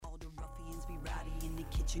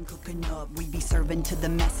Kitchen cooking up, we be serving to the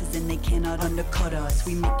masses and they cannot undercut us.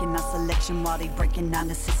 We making our selection while they breaking down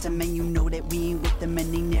the system, and you know that we ain't with them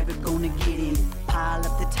and they never gonna get in. Pile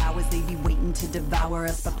up the towers, they be waiting to devour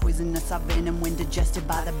us, but poison us our venom when digested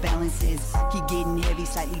by the balances. Keep getting heavy,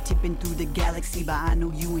 slightly tipping through the galaxy, but I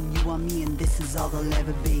know you and you are me, and this is all they'll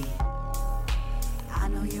ever be. I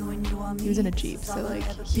know you and you are me. He was in a Jeep, so like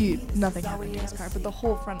nothing happened to his car, but the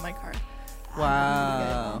whole front of my car.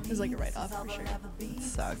 Wow. It was like a write-off for sure. It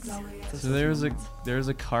sucks. So there was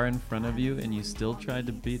a car in front of you, and you still tried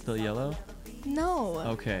to beat the yellow? No.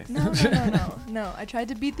 Okay. No. I tried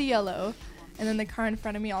to beat the yellow, and then the car in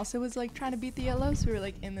front of me also was like trying to beat the yellow, so we were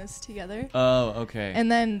like in this together. Oh, okay.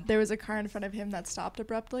 And then there was a car in front of him that stopped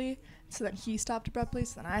abruptly, so then he stopped abruptly,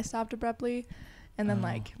 so then I stopped abruptly, and then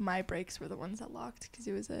like my brakes were the ones that locked because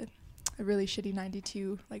it was a really shitty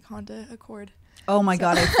 92 like Honda Accord. Oh my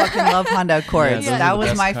god, I fucking love Honda Accords. Yeah, that those are was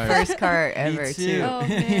the my best cars. first car ever Me too. Oh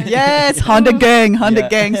man. Yes, Honda gang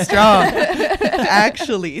Yeah. strong.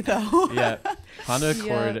 Actually though. Yeah. Honda Yeah.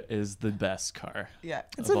 Accord is the best car. Yeah.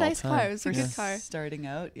 It's Of a all nice time. car. It was a Yeah. good car. Starting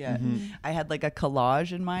out, yeah. Mhm. I had like a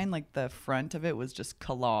collage in mind, like the front of it was just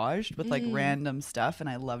collaged with like random stuff, and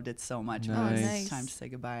I loved it so much. When it was Nice. time to say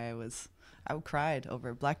goodbye, I cried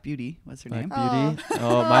over Black Beauty. Was her Black name? Beauty.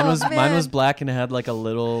 Oh, mine was man. black and it had like a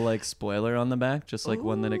little like spoiler on the back, just like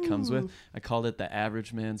one that it comes with. Ooh. I called it the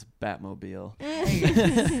average man's Batmobile.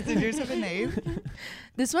 Nice. Did yours have a name?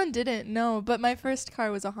 This one didn't, no, but my first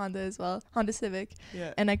car was a Honda as well, Honda Civic,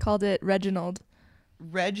 Yeah. and I called it Reginald.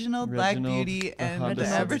 Reginald, Black Reginald, Beauty, the and Honda the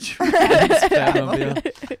average. It's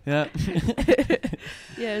Batmobile. Yeah.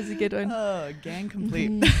 Yeah, it was a good one. Oh, gang complete.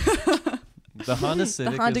 Mhm. The Honda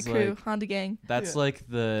Civic The Honda is crew, like Honda gang. that's Yeah. like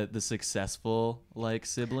the successful like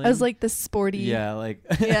sibling. I was like the sporty. yeah, like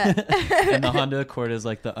Yeah. and the Honda Accord is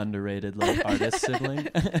like the underrated like artist sibling.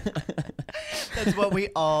 That's what we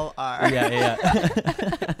all are. yeah.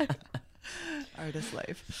 Artist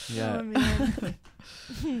life. Yeah. Oh, man.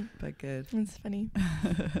 But good. It's funny.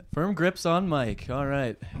 Firm grips on Mike. All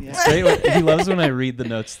right. Yeah. Straight he loves when I read the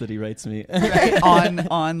notes that he writes me. Right?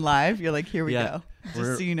 on live, you're like, here we Yeah. go. Just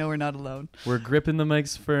We're- so you know we're not alone. We're gripping the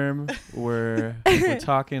mics firm. We're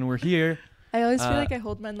talking. We're here. I always feel Uh, like I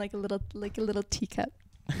hold mine like a little teacup.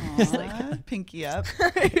 Aw, pinky up.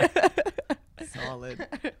 Solid.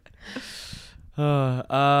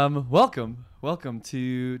 Welcome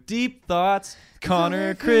to Deep Thoughts,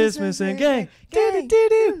 Connor, Christmas, and Gang.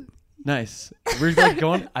 Gang. Nice. We're like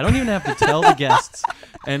going. I don't even have to tell the guests,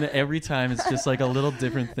 and every time it's just like a little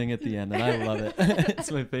different thing at the end, and I love it.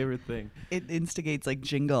 It's my favorite thing. It instigates like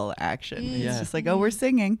jingle action. Mm. It's Yeah. just like, oh, we're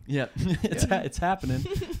singing. Yeah, it's happening.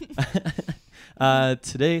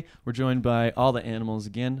 Today we're joined by all the animals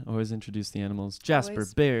again. Always introduce the animals: Jasper,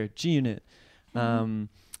 Always. Bear, G-Unit.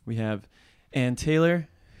 We have Ann Taylor,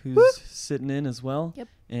 who's Whoop. sitting in as well, Yep.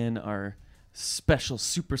 and our special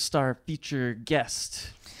superstar feature guest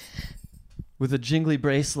with a jingly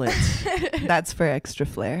bracelet. That's for extra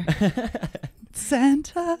flair.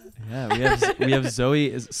 Santa. Yeah, we have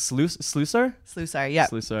Zoe. Is Slusar? Slusar, yeah.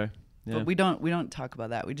 Slusar. Yeah. But we don't talk about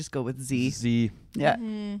that. We just go with Z. Z Yeah.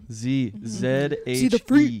 Mhm. Z Z H Z the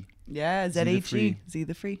free. E. Yeah, Z the ZHE. free. Z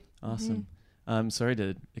the free. Awesome. I'm sorry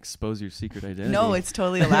to expose your secret identity. No, it's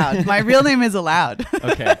totally allowed. My real name is allowed.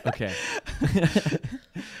 okay.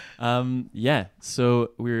 Yeah.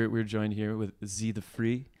 So we're joined here with Z the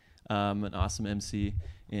Free, an awesome MC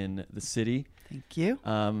in the city. Thank you.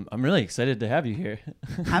 I'm really excited to have you here.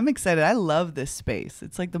 I'm excited. I love this space.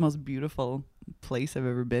 It's like the most beautiful place I've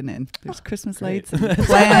ever been in. There's Christmas great. lights and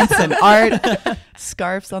plants and art,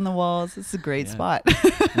 scarves on the walls. It's a great Yeah. spot.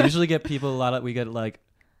 We usually get people we get like,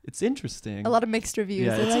 it's interesting. A lot of mixed reviews.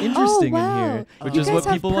 Yeah, They're it's like, interesting oh, in wow. here, which You is guys what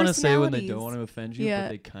have people want to say when they don't personalities. want to offend you, Yeah. but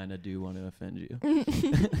they kind of do want to offend you.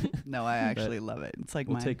 No, I actually love it. It's like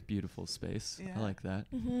We'll my take beautiful space. Yeah. I like that.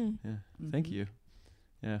 Mhm. Yeah. Thank Mhm. you.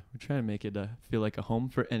 Yeah, we're trying to make it feel like a home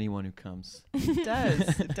for anyone who comes. It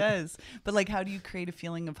does. It does. But like, how do you create a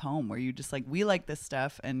feeling of home where you just like, we like this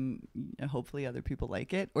stuff and hopefully other people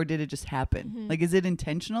like it? Or did it just happen? Mhm. Like, is it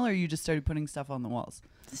intentional or you just started putting stuff on the walls?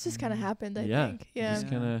 This just kind of happened, I yeah, think. Yeah. just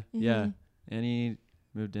kind of Mhm. Annie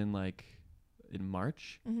moved in like in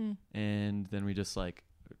March, Mhm. and then we just like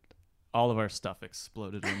all of our stuff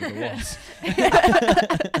exploded into the walls.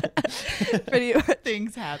 Pretty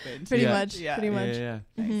Things happened. Pretty Yeah. much. Yeah. Pretty much. Yeah,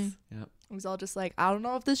 Nice. Mhm. yeah, It was all just like, I don't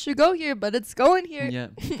know if this should go here, but it's going here. yeah.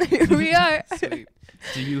 Here we are. Sweet.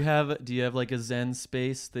 Do you have like a Zen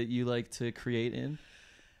space that you like to create in?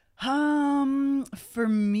 For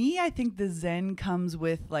me, I think the zen comes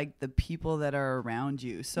with like the people that are around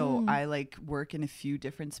you. So I like work in a few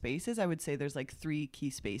different spaces. I would say there's like 3 key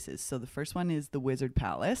spaces. So the first one is the Wizard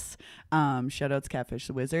Palace. Shout outs Catfish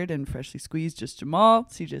the Wizard and Freshly Squeezed, just Jamal,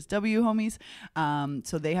 CJSW homies.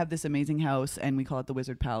 So they have this amazing house and we call it the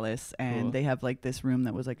Wizard Palace. And Cool. they have like this room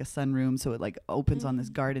that was like a sunroom. So it like opens on this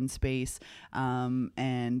garden space.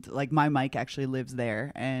 And like my mic actually lives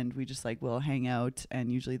there and we just like will hang out,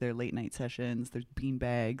 and usually they're late night sessions. There's bean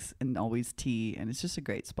bags and always tea, and it's just a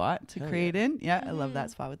great spot to Hell create in. Yeah, I love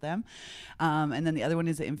that spot with them. And then the other one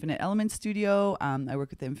is the Infinite Elements Studio. I work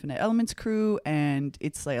with the Infinite Elements crew, and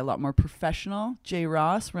it's like a lot more professional. Jay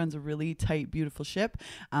Ross runs a really tight, beautiful ship,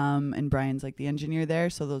 and Brian's like the engineer there.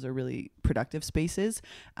 So those are really productive spaces.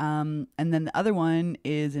 And then the other one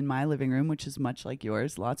is in my living room, which is much like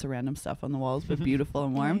yours. Lots of random stuff on the walls, but beautiful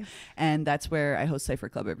and warm. Nice. And that's where I host Cypher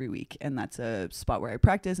Club every week. And that's a spot where I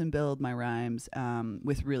practice and build my rhymes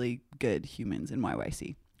with really good humans in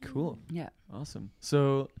YYC. Cool. Yeah. Awesome.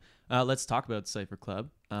 So let's talk about Cypher Club.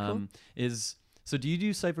 So do you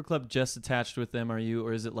do Cypher Club just attached with MRU,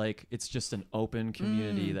 or is it like it's just an open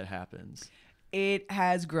community that happens? It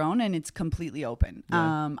has grown and it's completely open.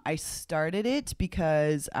 Yeah. I started it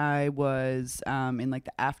because I was in like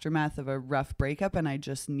the aftermath of a rough breakup and I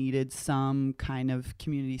just needed some kind of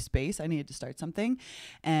community space. I needed to start something.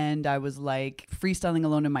 And I was like freestyling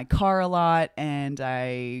alone in my car a lot, and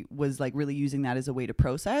I was like really using that as a way to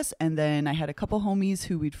process. And then I had a couple homies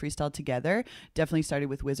who we'd freestyle together. Definitely started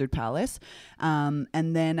with Wizard Palace.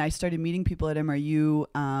 And then I started meeting people at MRU.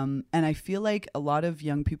 And I feel like a lot of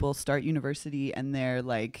young people start university and they're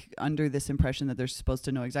like under this impression that they're supposed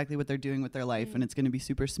to know exactly what they're doing with their life and it's going to be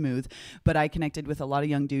super smooth. But I connected with a lot of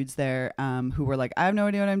young dudes there who were like, I have no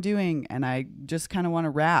idea what I'm doing and I just kind of want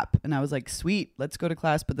to rap. And I was like, sweet, let's go to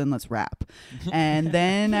class, but then let's rap. And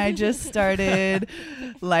then I just started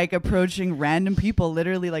like approaching random people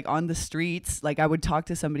literally like on the streets. Like I would talk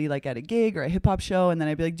to somebody like at a gig or a hip hop show, and then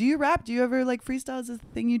I'd be like, do you rap? Do you ever like freestyle? Is this the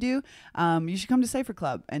thing you do? You should come to Cypher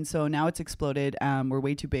Club. And so now it's exploded. We're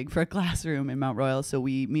way too big for a classroom in Mount Royal, so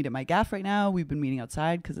we meet at my gaff right now. We've been meeting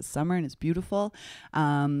outside because it's summer and it's beautiful.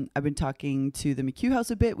 I've been talking to the McHugh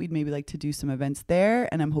House a bit. We'd maybe like to do some events there,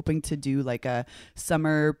 and I'm hoping to do like a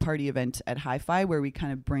summer party event at Hi-Fi where we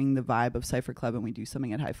kind of bring the vibe of Cypher Club and we do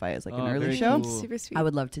something at Hi-Fi as like an early very show. cool. Super sweet. I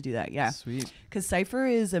would love to do that. Yeah. Sweet. Because Cypher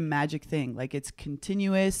is a magic thing. Like it's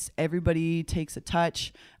continuous. Everybody takes a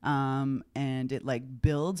touch, and it like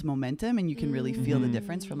builds momentum, and you can really feel the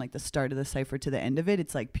difference from like the start of the Cypher to the end of it.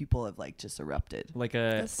 It's like people have like just erupted. Like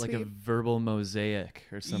a That's like a sweet. verbal mosaic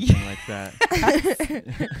or something like that.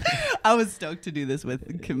 I was stoked to do this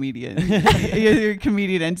with comedian. Your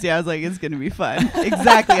comedian NC. I was like, it's gonna be fun.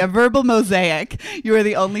 Exactly, a verbal mosaic. You are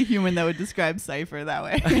the only human that would describe Cypher that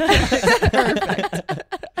way.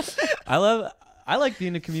 I like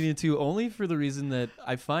being a comedian too, only for the reason that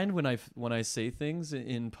I find when I say things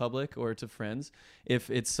in public or to friends, if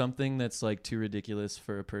it's something that's like too ridiculous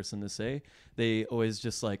for a person to say, they always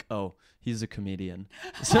just like, oh, he's a comedian.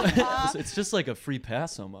 So it's just like a free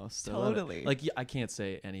pass almost. Totally. Like I can't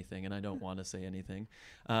say anything, and I don't want to say anything.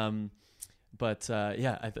 But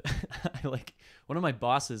I like one of my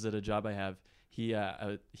bosses at a job I have. He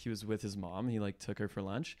was with his mom. He like took her for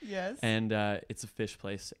lunch. Yes. And it's a fish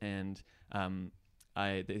place, and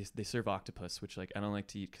they serve octopus, which like I don't like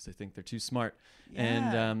to eat because I think they're too smart.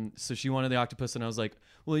 Yeah. And so she wanted the octopus, and I was like,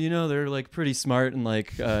 well, you know, they're like pretty smart and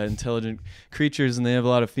like intelligent creatures, and they have a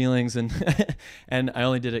lot of feelings. And and I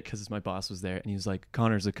only did it because my boss was there, and he was like,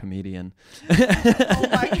 Connor's a comedian. Oh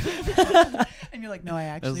my God. And you're like, no, I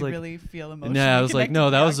actually like, really feel emotional. Yeah, I was like, no,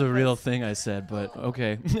 that was a real thing I said, but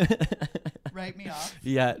okay. Write me off.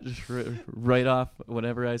 Yeah, just write off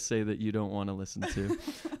whatever I say that you don't want to listen to.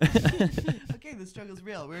 Okay, the struggle's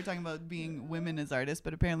real. We were talking about being women as artists,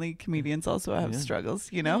 but apparently comedians also have Yeah. struggles.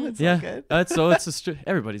 You know, it's Yeah, all good.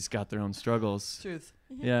 everybody's got their own struggles. Truth.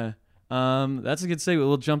 Yeah. That's a good segue.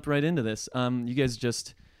 We'll jump right into this. You guys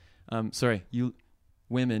just, you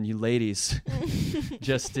women, you ladies,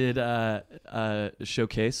 just did a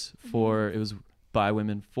showcase for, it was by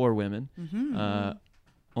women, for women. Mm-hmm.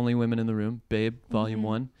 Only Women in the Room, Babe, Volume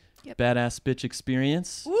 1. Yep. Badass Bitch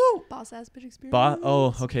Experience. Woo! Boss ass bitch experience.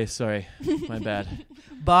 Oh, okay, sorry. My bad.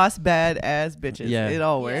 Boss, bad ass bitches. Yeah. It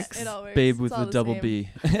all Yeah, works. it all works. Babe It's with all the double same. B.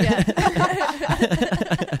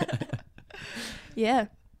 Yeah.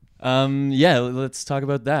 Yeah. Let's talk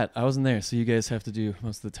about that. I wasn't there, so you guys have to do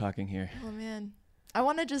most of the talking here. Oh man. I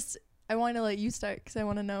want to let you start because I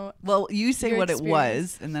want to know. Well, you say Your what experience. it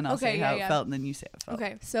was, and then I'll Okay, say how yeah. it felt, and then you say how it felt.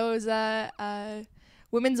 Okay, so it was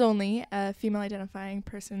women's only, female identifying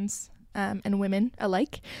persons and women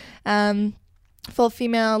alike. Full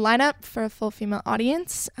female lineup for a full female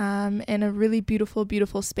audience, in a really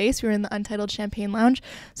beautiful space. We were in the Untitled Champagne Lounge,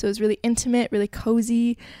 so it was really intimate, really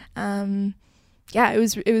cozy. Yeah, it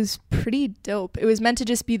was pretty dope. It was meant to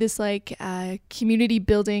just be this like community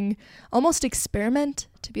building almost experiment,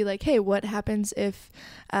 to be like, hey, what happens if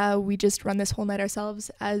we just run this whole night ourselves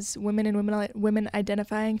as women and women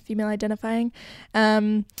identifying, female identifying,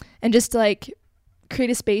 and just like create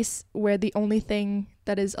a space where the only thing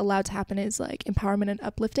that is allowed to happen is like empowerment and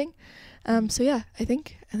uplifting. So yeah, I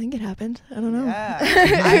think it happened. I don't know.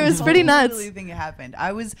 Yeah. It was pretty nuts. I totally think it happened.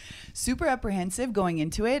 I was super apprehensive going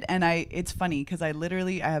into it, and it's funny because I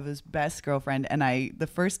have this best girlfriend, and the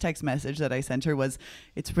first text message that I sent her was,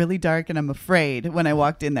 "It's really dark and I'm afraid," when I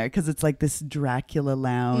walked in there, because it's like this Dracula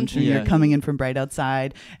lounge, and you're coming in from bright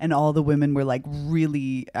outside, and all the women were like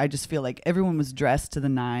really. I just feel like everyone was dressed to the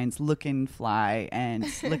nines, looking fly and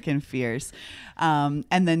looking fierce.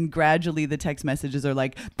 And then gradually the text messages are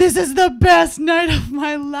like, "This is the best night of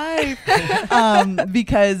my life,"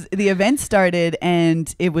 because the event started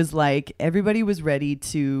and it was like everybody was ready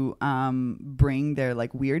to bring their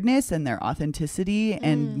like weirdness and their authenticity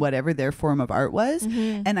and whatever their form of art was.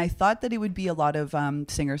 And I thought that it would be a lot of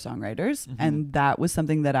singer-songwriters, and that was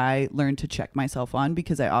something that I learned to check myself on,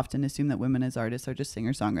 because I often assume that women as artists are just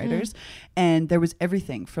singer-songwriters. And there was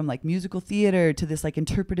everything from like musical theater to this like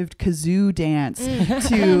interpretive kazoo dance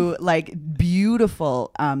to like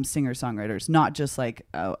beautiful singer-songwriters, not just like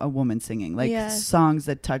a woman singing, like songs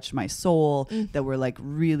that touched my soul, that were like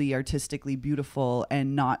really artistically beautiful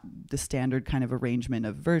and not the standard kind of arrangement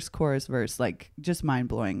of verse, chorus, verse, like just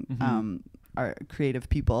mind-blowing. Our creative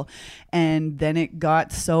people. And then it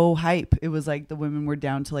got so hype. It was like the women were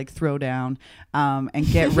down to like throw down and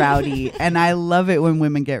get rowdy. And I love it when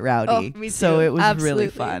women get rowdy. Oh, me too. So it was Absolutely.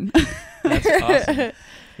 really fun. That's awesome.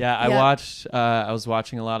 Yeah, I was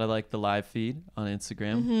watching a lot of like the live feed on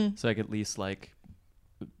Instagram, so I could at least like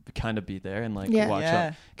kind of be there and like watch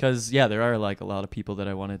up, because there are like a lot of people that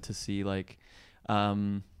I wanted to see, like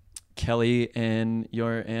Kelly and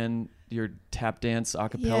your tap dance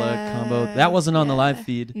acapella combo. That wasn't on the live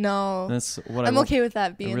feed. No, that's what I'm okay with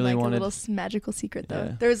that being really like wanted. a little magical secret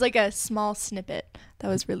though. There was like a small snippet that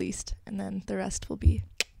was released, and then the rest will be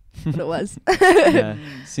what it was.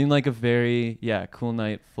 Seemed like a very cool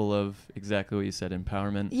night, full of exactly what you said,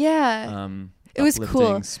 empowerment. It was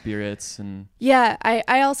cool. Spirits and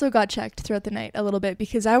I also got checked throughout the night a little bit,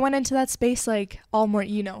 because I went into that space like all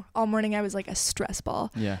morning I was like a stress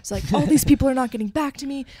ball. It's like, all these people are not getting back to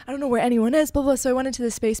me, I don't know where anyone is, blah blah. So I went into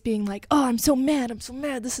this space being like, oh, I'm so mad,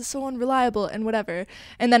 this is so unreliable and whatever.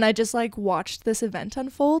 And then I just like watched this event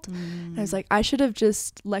unfold, and I was like, I should have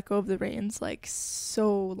just let go of the reins like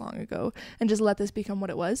so long ago and just let this become what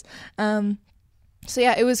it was. So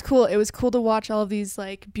yeah, it was cool. It was cool to watch all of these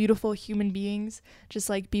like beautiful human beings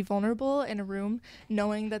just like be vulnerable in a room,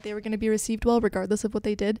 knowing that they were going to be received well regardless of what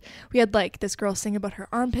they did. We had like this girl sing about her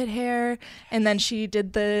armpit hair, and then she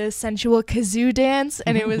did the sensual kazoo dance,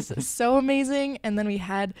 and it was so amazing. And then we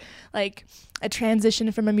had like a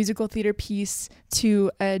transition from a musical theater piece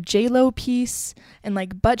to a J-Lo piece, and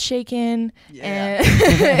like butt shaking, and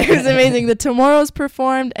it was amazing. The Tomorrows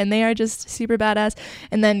performed, and they are just super badass.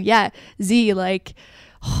 And then Z like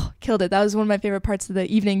killed it. That was one of my favorite parts of the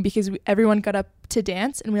evening, because everyone got up to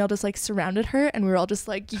dance, and we all just like surrounded her, and we were all just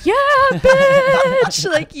like, yeah, bitch,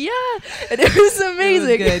 like and it was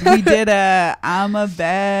amazing. It was good. We did a "I'm a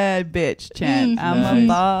bad bitch" chant, "I'm a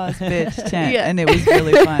boss bitch" chant, and it was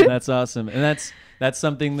really fun. That's awesome. And that's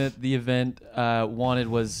something that the event wanted,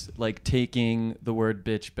 was like taking the word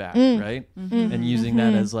bitch back, right? And using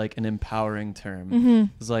that as like an empowering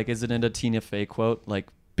term. It's like, is it a Tina Fey quote, like,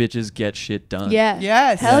 bitches get shit done?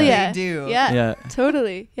 Yes, hell yeah, they do.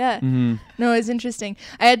 Totally. No, it's interesting.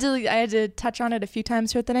 I had to touch on it a few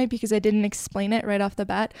times throughout the night, because I didn't explain it right off the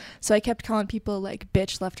bat, so I kept calling people like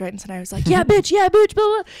bitch left, right, and center. I was like, yeah bitch, blah,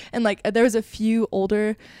 blah. And like there was a few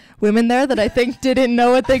older women there that I think didn't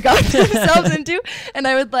know what they got themselves into, and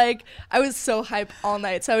I was so hype all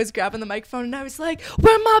night, so I was grabbing the microphone and I was like,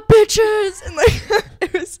 where my bitches? And like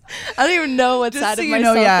it was, I don't even know what side of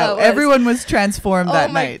myself that was. Everyone was transformed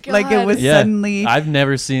that night. God. Like it was suddenly, I would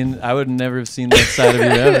never have seen that side of you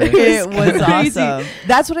ever. It was awesome.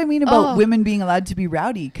 That's what I mean about women being allowed to be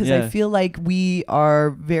rowdy, because I feel like we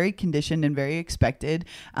are very conditioned and very expected,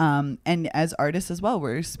 and as artists as well,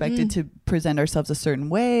 we're expected to present ourselves a certain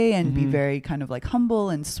way and be very kind of like humble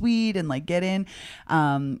and sweet and like get in.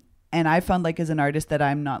 And I found like as an artist that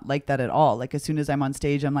I'm not like that at all. Like as soon as I'm on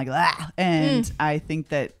stage, I'm like, ah. And I think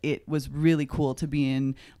that it was really cool to be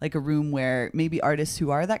in like a room where maybe artists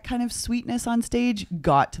who are that kind of sweetness on stage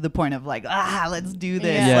got to the point of like, let's do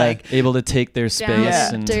this. Yeah. Like able to take their space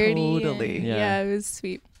Down and dirty. Totally. And, Yeah. it was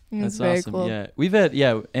sweet. It was that's very awesome. cool. Yeah, we've had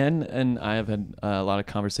and I have had a lot of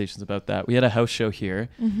conversations about that. We had a house show here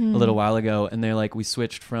a little while ago, and they're like, we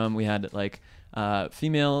switched from, we had like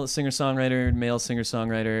female singer-songwriter, male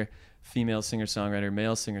singer-songwriter, female singer-songwriter,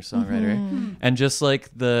 male singer-songwriter, and just like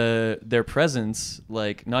their presence,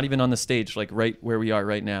 like not even on the stage, like right where we are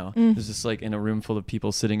right now, it's just like in a room full of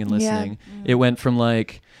people sitting and listening. It went from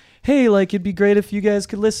like, hey, like it'd be great if you guys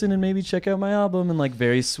could listen and maybe check out my album, and like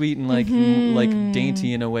very sweet and like like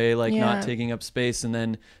dainty in a way, like not taking up space, and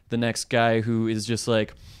then the next guy who is just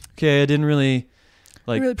like, okay, I didn't really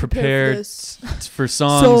like Really prepare this. for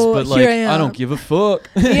songs, So but here like I I don't am. give a fuck.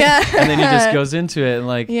 Yeah. And then he just goes into it, and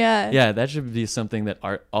like Yeah. that should be something that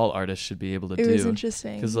all artists should be able to It do. was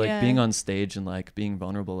interesting. Because like being on stage and like being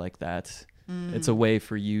vulnerable like that, it's a way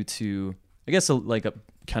for you to, I guess, like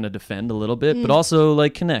kind of defend a little bit, but also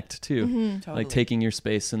like connect too. totally. Like taking your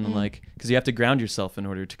space and like, because you have to ground yourself in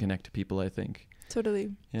order to connect to people, I think.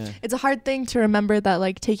 Totally. Yeah. It's a hard thing to remember that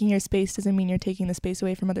like taking your space doesn't mean you're taking the space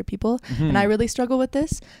away from other people. And I really struggle with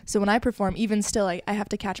this. So when I perform, even still, I have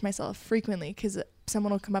to catch myself frequently, because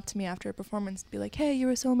someone will come up to me after a performance and be like, hey, you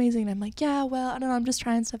were so amazing. And I'm like, yeah, well, I don't know, I'm just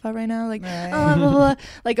trying stuff out right now. Like, blah, blah, blah.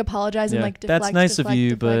 Like apologize and Yeah. like deflect. That's nice of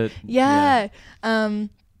you, deflect. but Yeah.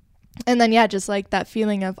 And then just like that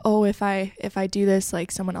feeling of, oh, if I do this, like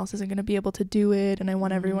someone else isn't going to be able to do it, and I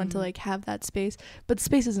want everyone to like have that space. But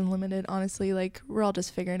space isn't limited, honestly. Like we're all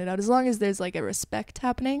just figuring it out. As long as there's like a respect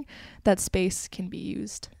happening, that space can be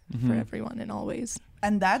used for everyone in all ways.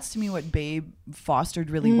 And that's to me what Babe fostered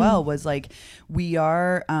really well, was like we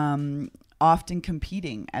are often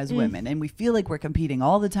competing as women, and we feel like we're competing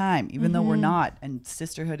all the time, even though we're not. And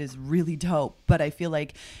sisterhood is really dope, but I feel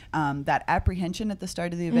like that apprehension at the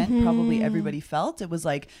start of the event, probably everybody felt. It was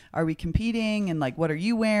like, are we competing, and like what are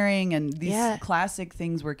you wearing, and these classic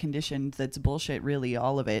things were conditioned. That's bullshit, really,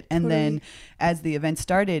 all of it. And then as the event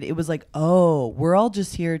started, it was like, oh, we're all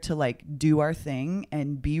just here to like do our thing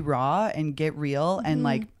and be raw and get real, and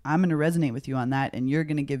like I'm going to resonate with you on that, and you're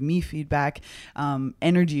going to give me feedback,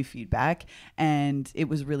 energy feedback. And it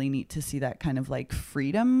was really neat to see that kind of like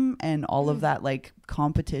freedom and all of that like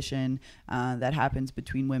competition that happens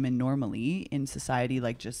between women normally in society,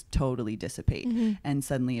 like just totally dissipate. And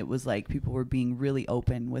suddenly it was like people were being really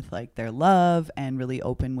open with like their love, and really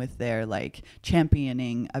open with their like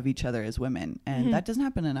championing of each other as women. And that doesn't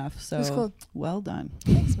happen enough. So cool. Well done.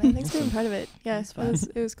 Thanks, man. Thanks for being part of it. Yeah, It's it fun.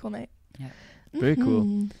 was a cool night. Yeah. Very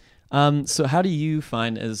cool. So how do you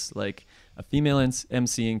find, as like a female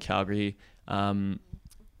MC in Calgary,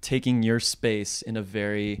 taking your space in a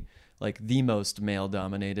very like the most male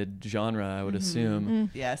dominated genre, I would assume,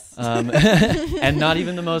 Yes. and not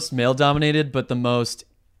even the most male dominated, but the most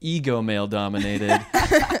ego male dominated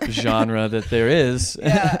genre that there is.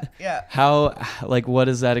 Yeah. How, like, what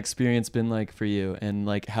has that experience been like for you, and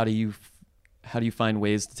like how do you find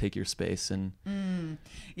ways to take your space? And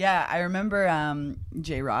Yeah, I remember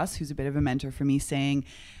Jay Ross, who's a bit of a mentor for me, saying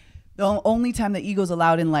the only time that ego's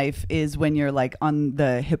allowed in life is when you're like on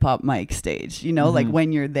the hip hop mic stage, you know, like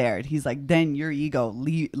when you're there. He's like, then your ego,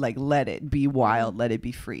 like let it be wild, let it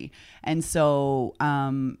be free. And so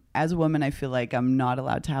as a woman, I feel like I'm not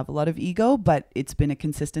allowed to have a lot of ego, but it's been a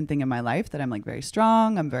consistent thing in my life that I'm like very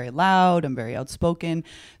strong, I'm very loud, I'm very outspoken.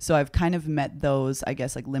 So I've kind of met those, I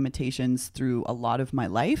guess, like limitations through a lot of my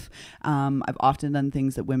life. I've often done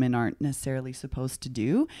things that women aren't necessarily supposed to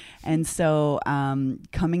do. And so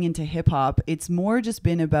coming into hip hop, it's more just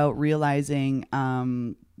been about realizing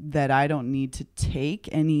that I don't need to take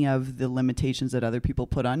any of the limitations that other people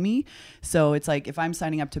put on me. So it's like if I'm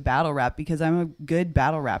signing up to battle rap, because I'm a good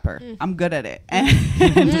battle rapper, I'm good at it.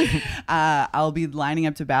 And I'll be lining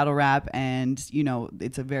up to battle rap, and, you know,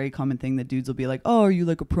 it's a very common thing that dudes will be like, oh, are you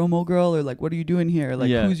like a promo girl? Or like, what are you doing here? Like,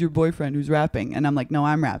 who's your boyfriend who's rapping? And I'm like, no,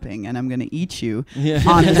 I'm rapping, and I'm going to eat you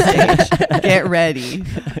on the stage. Get ready.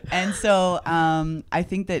 And so I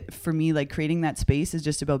think that for me, like creating that space is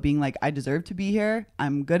just about being like, I deserve to be here.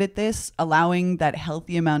 I'm good at this, allowing that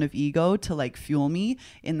healthy amount of ego to like fuel me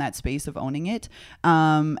in that space of owning it.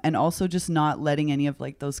 And also just not letting any of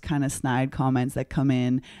like those kind of snide comments that come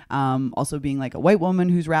in. Also being like a white woman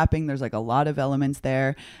who's rapping, there's like a lot of elements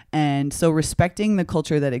there. And so respecting the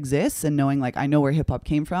culture that exists and knowing like, I know where hip hop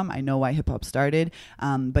came from. I know why hip hop started.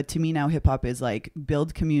 But to me now, hip hop is like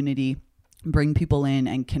build community, bring people in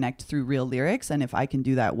and connect through real lyrics. And if I can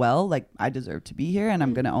do that well, like I deserve to be here and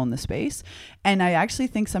I'm going to own the space. And I actually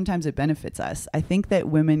think sometimes it benefits us. I think that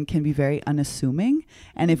women can be very unassuming.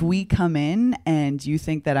 And if we come in and you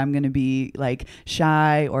think that I'm going to be like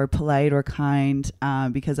shy or polite or kind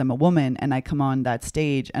because I'm a woman, and I come on that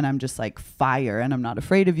stage and I'm just like fire and I'm not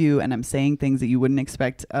afraid of you and I'm saying things that you wouldn't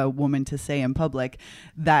expect a woman to say in public,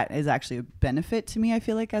 that is actually a benefit to me, I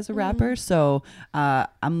feel like, as a rapper. So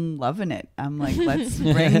I'm loving it. I'm like, let's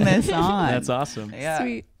bring this on. That's awesome.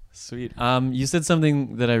 Yeah. Sweet. You said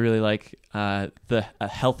something that I really like, a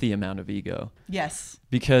healthy amount of ego. Yes.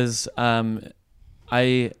 Because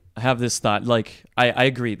I have this thought, like, I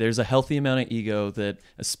agree. There's a healthy amount of ego that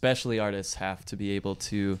especially artists have to be able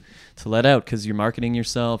to let out, because you're marketing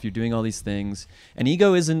yourself, you're doing all these things. And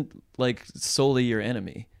ego isn't like solely your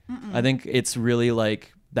enemy. I think it's really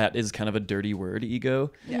like, that is kind of a dirty word,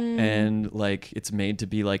 ego. Yeah. And like, it's made to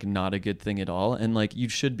be like not a good thing at all. And like, you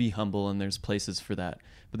should be humble, and there's places for that,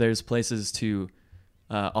 but there's places to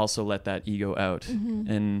also let that ego out.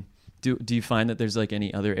 And do you find that there's like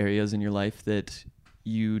any other areas in your life that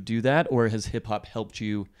you do that, or has hip hop helped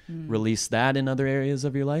you release that in other areas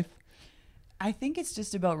of your life? I think it's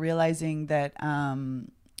just about realizing that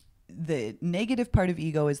the negative part of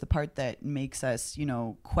ego is the part that makes us, you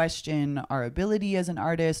know, question our ability as an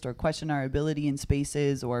artist, or question our ability in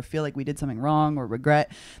spaces, or feel like we did something wrong, or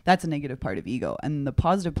regret. That's a negative part of ego. And the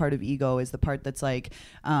positive part of ego is the part that's like,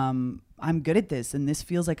 I'm good at this, and this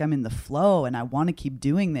feels like I'm in the flow, and I want to keep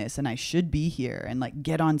doing this, and I should be here and like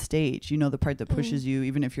get on stage. You know, the part that pushes you,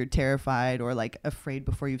 even if you're terrified or like afraid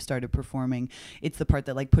before you've started performing. It's the part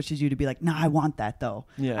that like pushes you to be like, nah, I want that though.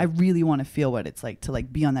 Yeah. I really want to feel what it's like to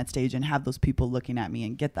like be on that stage and have those people looking at me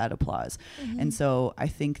and get that applause. And so I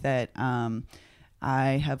think that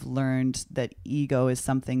I have learned that ego is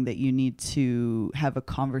something that you need to have a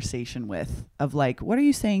conversation with, of like, what are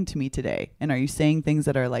you saying to me today? And are you saying things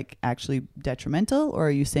that are like actually detrimental, or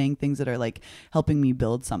are you saying things that are like helping me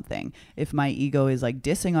build something? If my ego is like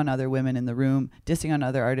dissing on other women in the room, dissing on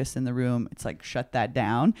other artists in the room, it's like, shut that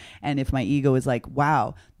down. And if my ego is like,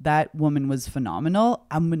 wow, that woman was phenomenal,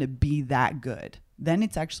 I'm going to be that good, then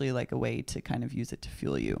it's actually like a way to kind of use it to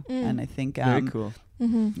fuel you. And I think very cool.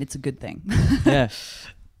 It's a good thing. Yeah.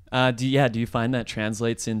 Do you find that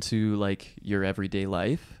translates into like your everyday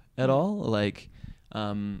life at all? Like,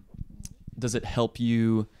 does it help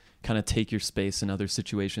you kind of take your space in other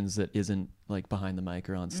situations that isn't like behind the mic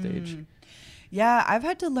or on stage? Yeah, I've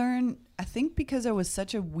had to learn, I think because I was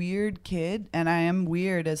such a weird kid, and I am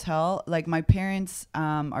weird as hell. Like my parents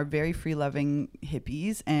are very free-loving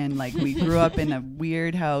hippies, and like we grew up in a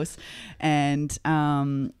weird house, and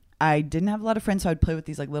I didn't have a lot of friends, so I'd play with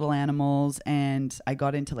these like little animals, and I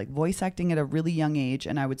got into like voice acting at a really young age,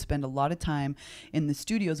 and I would spend a lot of time in the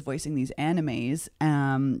studios voicing these animes.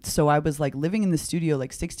 So I was like living in the studio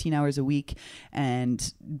like 16 hours a week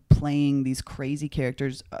and playing these crazy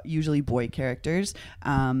characters, usually boy characters.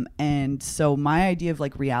 And so my idea of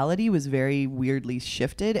like reality was very weirdly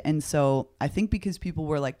shifted. And so I think because people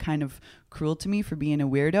were like kind of cruel to me for being a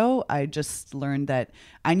weirdo, I just learned that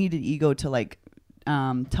I needed ego to like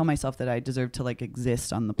tell myself that I deserve to like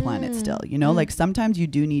exist on the planet still, you know, like sometimes you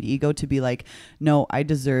do need ego to be like, no, I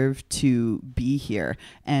deserve to be here,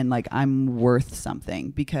 and like I'm worth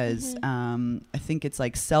something, because I think it's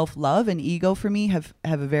like self-love and ego for me have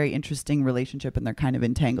a very interesting relationship, and they're kind of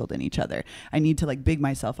entangled in each other. I need to like big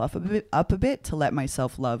myself up a bit to let my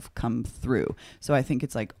self-love come through. So I think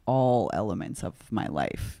it's like all elements of my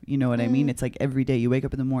life, you know what I mean? It's like every day you wake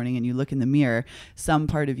up in the morning and you look in the mirror, some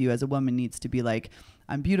part of you as a woman needs to be like,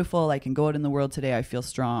 I'm beautiful, I can go out in the world today, I feel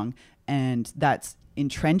strong. And that's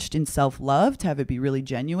entrenched in self-love to have it be really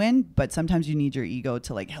genuine, but sometimes you need your ego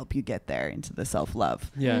to like help you get there into the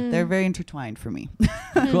self-love. Yeah. They're very intertwined for me.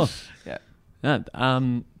 Cool. Yeah.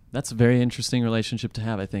 That's a very interesting relationship to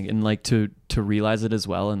have, I think, and like to realize it as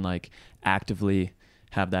well, and like actively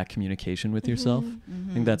have that communication with yourself.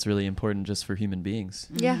 I think that's really important just for human beings.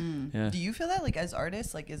 Yeah. Do you feel that like as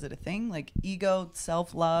artists, like is it a thing, like ego,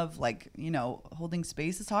 self-love, like, you know, holding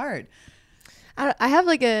space is hard? I have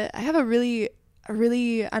a really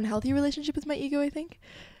unhealthy relationship with my ego, I think.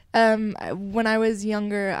 When I was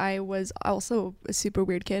younger, I was also a super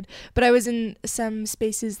weird kid, but I was in some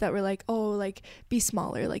spaces that were like, oh, like be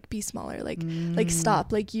smaller, like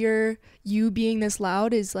stop, like you being this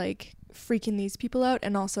loud is like freaking these people out,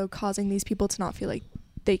 and also causing these people to not feel like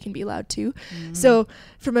they can be loud too. So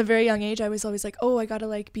from a very young age, I was always like, oh, I gotta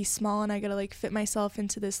like be small, and I gotta like fit myself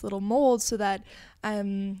into this little mold so that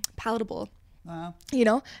I'm palatable. Wow. You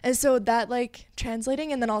know? And so that like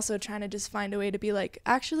translating, and then also trying to just find a way to be like,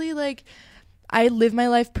 actually, like I live my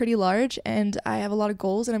life pretty large and I have a lot of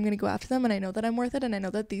goals and I'm going to go after them, and I know that I'm worth it and I know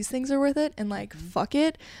that these things are worth it, and like fuck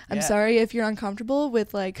it. I'm sorry if you're uncomfortable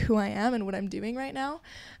with like who I am and what I'm doing right now.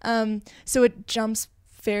 So it jumps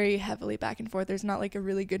very heavily back and forth. There's not like a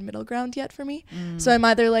really good middle ground yet for me. So I'm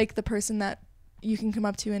either like the person that you can come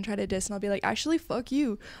up to and try to diss and I'll be like, actually fuck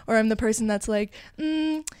you, or I'm the person that's like,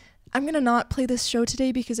 I'm gonna not play this show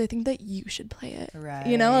today because I think that you should play it. Right.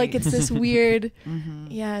 You know, like it's this weird,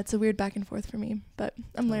 yeah, it's a weird back and forth for me, but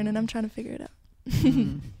I'm learning. I'm trying to figure it out.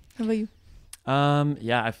 How about you?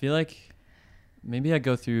 Yeah, I feel like maybe I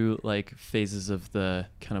go through like phases of the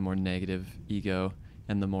kind of more negative ego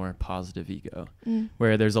and the more positive ego,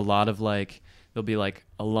 where there's a lot of like, there'll be like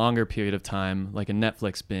a longer period of time, like a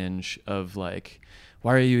Netflix binge of like,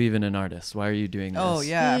 why are you even an artist? Why are you doing this? Oh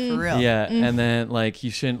yeah, for real. Yeah, and then like you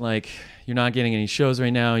shouldn't, like, you're not getting any shows right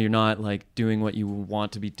now. You're not like doing what you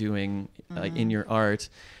want to be doing like in your art,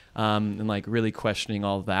 and like really questioning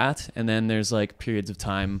all that. And then there's like periods of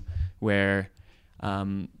time where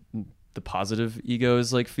the positive ego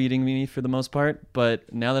is like feeding me for the most part.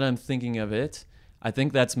 But now that I'm thinking of it, I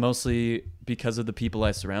think that's mostly because of the people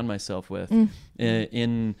I surround myself with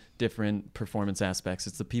in different performance aspects.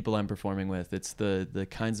 It's the people I'm performing with. It's the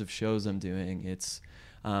kinds of shows I'm doing. It's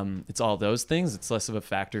all those things. It's less of a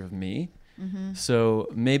factor of me. So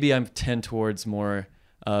maybe I tend towards more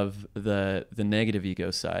of the negative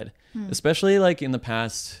ego side, especially like in the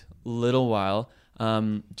past little while,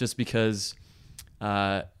 just because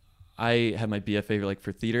I have my BFA like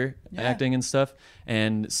for theater acting and stuff.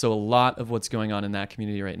 And so a lot of what's going on in that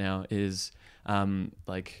community right now is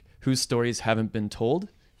like whose stories haven't been told,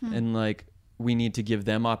 and like we need to give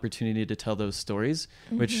them opportunity to tell those stories,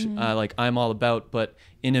 which like I'm all about, but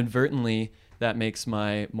inadvertently that makes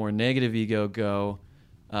my more negative ego go,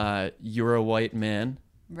 you're a white man.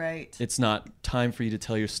 Right. It's not time for you to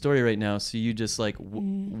tell your story right now. So you just like,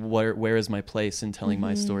 where is my place in telling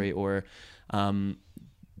my story? Or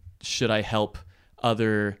should I help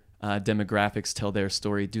other demographics tell their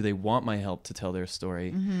story? Do they want my help to tell their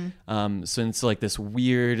story? So it's like this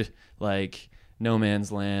weird, like no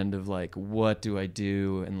man's land of like, what do I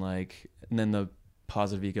do? And like, and then the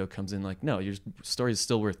positive ego comes in like, no, your story is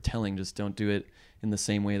still worth telling. Just don't do it in the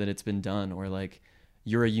same way that it's been done. Or like,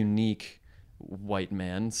 you're a unique white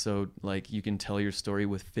man, so like you can tell your story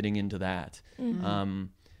with fitting into that.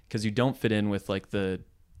 Because you don't fit in with like the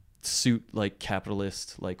suit like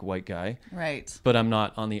capitalist like white guy, right? But I'm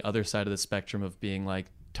not on the other side of the spectrum of being like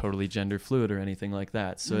totally gender fluid or anything like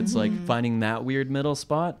that. So it's like finding that weird middle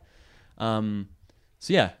spot. So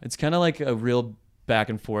yeah, it's kind of like a real back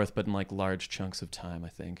and forth, but in like large chunks of time, I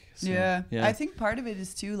think. So, yeah, I think part of it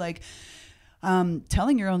is too like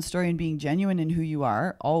telling your own story and being genuine in who you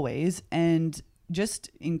are always, and just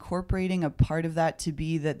incorporating a part of that to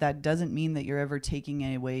be that doesn't mean that you're ever taking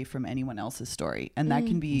it away from anyone else's story. And that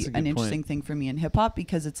can be an interesting thing for me in hip hop,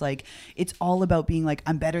 because it's like, it's all about being like,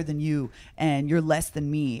 I'm better than you and you're less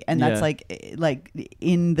than me. And that's like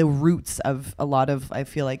in the roots of a lot of, I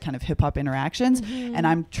feel like, kind of hip hop interactions. And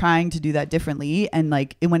I'm trying to do that differently. And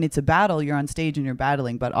like when it's a battle, you're on stage and you're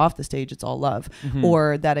battling, but off the stage, it's all love.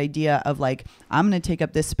 Or that idea of like, I'm going to take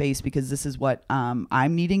up this space because this is what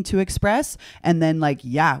I'm needing to express. And then like,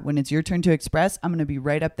 when it's your turn to express, I'm going to be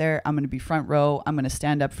right up there. I'm going to be front row. I'm going to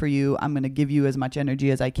stand up for you. I'm going to give you as much energy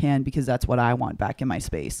as I can, because that's what I want back in my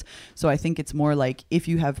space. So I think it's more like, if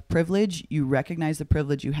you have privilege, you recognize the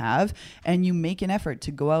privilege you have and you make an effort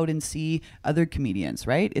to go out and see other comedians,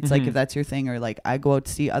 right? It's like, if that's your thing, or like I go out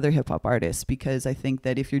to see other hip hop artists, because I think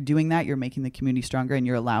that if you're doing that, you're making the community stronger and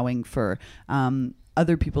you're allowing for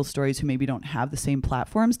other people's stories who maybe don't have the same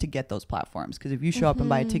platforms to get those platforms. Because if you show up and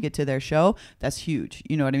buy a ticket to their show, that's huge.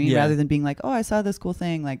 You know what I mean? Rather than being like, oh, I saw this cool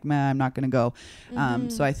thing, like, man, I'm not going to go.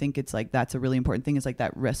 So I think it's like, that's a really important thing, is like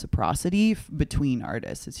that reciprocity between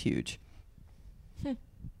artists is huge.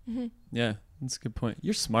 Yeah, that's a good point.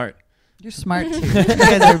 You're smart. You're smart too. You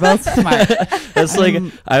guys are both smart. That's like,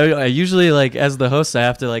 I usually like, as the host, I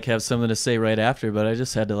have to like have something to say right after, but I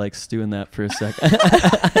just had to like stew in that for a second.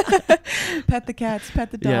 Pet the cats,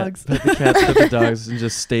 pet the dogs. Yeah, pet the cats, pet the dogs, and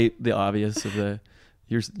just state the obvious of the,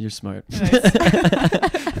 you're smart. Nice.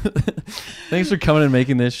 Thanks for coming and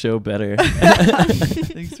making this show better.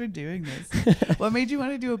 Thanks for doing this. What made you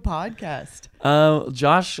want to do a podcast?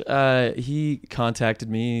 Josh, he contacted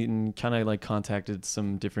me and kind of like contacted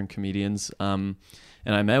some different comedians. And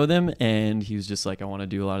I met with him and he was just like, I want to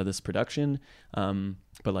do a lot of this production.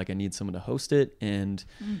 But like I need someone to host it. And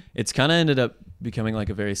it's kind of ended up becoming like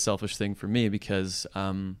a very selfish thing for me because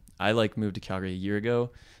I like moved to Calgary a year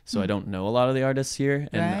ago, so I don't know a lot of the artists here,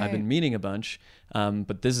 and I've been meeting a bunch.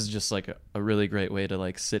 But this is just like a really great way to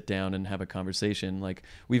like sit down and have a conversation. Like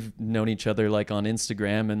we've known each other like on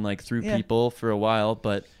Instagram and like through people for a while,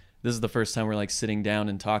 but this is the first time we're like sitting down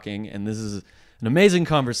and talking, and this is an amazing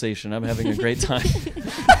conversation. I'm having a great time.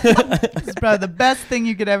 This is probably the best thing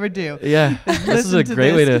you could ever do. Yeah, this is a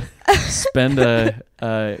great way to spend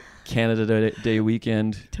a Canada Day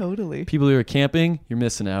weekend. Totally. People who are camping, you're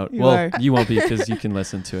missing out. You are. You won't be because you can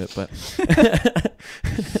listen to it, but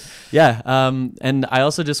yeah. And I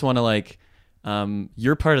also just want to like,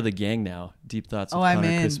 you're part of the gang now. Deep Thoughts with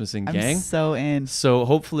Connor Christmas and Gang. I'm so in. So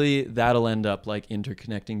hopefully that'll end up like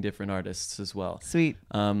interconnecting different artists as well. Sweet.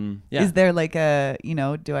 Yeah. Is there like a,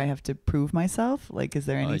 do I have to prove myself? Like, is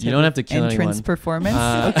there any you don't have to kill entrance anyone.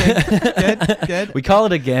 performance? Okay. Good. We call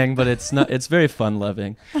it a gang, but it's not. It's very fun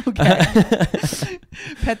loving. Okay.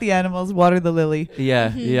 Pet the animals, water the lily.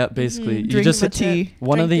 Yeah. Yeah. Basically, you Drink just the tea.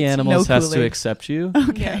 one of Drink the the tea. animals No has to Kool-Aid. accept you.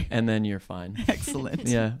 Okay. And then you're fine. Excellent.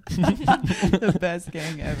 Yeah. The best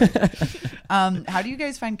gang ever. How do you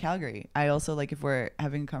guys find Calgary? I also like, if we're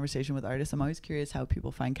having a conversation with artists, I'm always curious how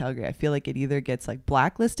people find Calgary. I feel like it either gets like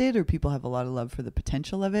blacklisted or people have a lot of love for the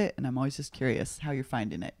potential of it, and I'm always just curious how you're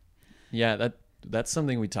finding it. Yeah. That's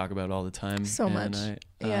something we talk about all the time. So and much.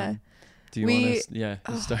 Yeah. Do you want to? Yeah.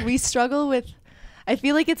 Start. We struggle with, I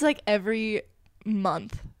feel like it's like every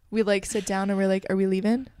month we like sit down and we're like, are we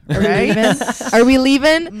leaving? Are we leaving? Are we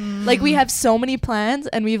leaving? Like we have so many plans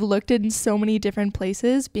and we've looked in so many different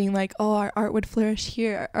places being like, oh, our art would flourish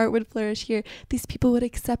here. Our art would flourish here. These people would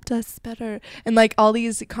accept us better. And like all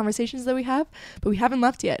these conversations that we have, but we haven't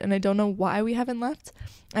left yet. And I don't know why we haven't left.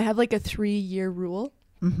 I have like a 3-year rule.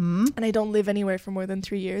 Mm-hmm. And I don't live anywhere for more than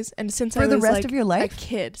 3 years. And since For I the was rest like of your life? a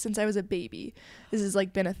kid, since I was a baby, this has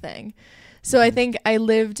like been a thing. So I think I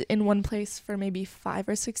lived in one place for maybe 5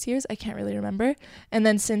 or 6 years. I can't really remember. And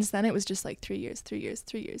then since then it was just like 3 years.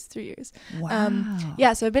 Wow.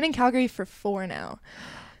 Yeah, so I've been in Calgary for 4 now.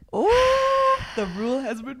 Oh, the rule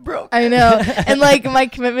has been broken. I know. And like my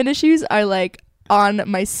commitment issues are like on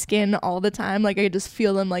my skin all the time. Like I just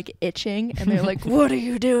feel them like itching and they're like, what are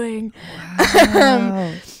you doing?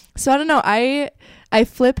 Wow. So I don't know. I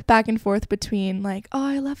flip back and forth between like, oh,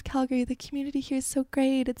 I love Calgary. The community here is so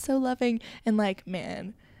great. It's so loving. And like,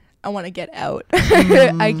 man, I want to get out.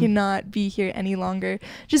 I cannot be here any longer.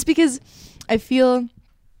 Just because I feel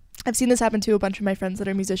I've seen this happen to a bunch of my friends that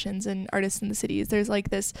are musicians and artists in the cities. There's like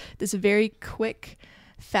this very quick,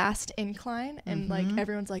 fast incline and like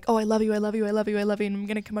everyone's like, oh, I love you, and I'm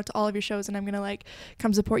gonna come out to all of your shows and I'm gonna like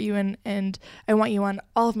come support you and I want you on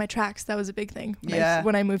all of my tracks. That was a big thing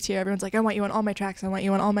when I moved here. Everyone's like, I want you on all my tracks, I want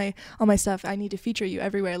you on all my stuff, I need to feature you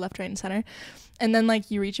everywhere, left, right, and center. And then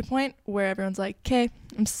like you reach a point where everyone's like, okay,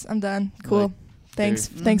 I'm done, cool, like,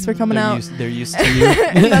 thanks for coming out. They're used to you.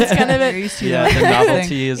 That's kind of it. Yeah, the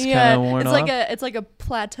novelty is kind of worn off. It's like a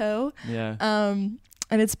plateau. Yeah.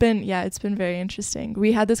 And it's been very interesting.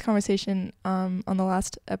 We had this conversation on the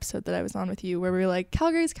last episode that I was on with you where we were like,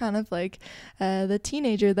 Calgary's kind of like the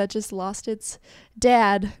teenager that just lost its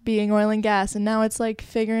dad being oil and gas, and now it's like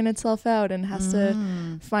figuring itself out and has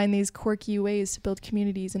to find these quirky ways to build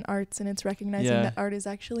communities and arts, and it's recognizing that art is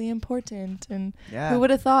actually important. And who would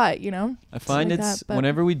have thought, I find like it's that,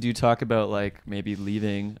 whenever we do talk about like maybe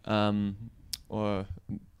leaving or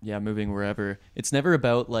moving wherever, it's never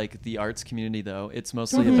about like the arts community though. It's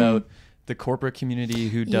mostly about the corporate community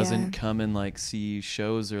who doesn't come and like see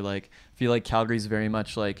shows, or like I feel like Calgary's very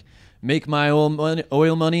much like make my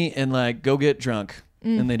oil money and like go get drunk,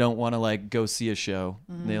 and they don't want to like go see a show.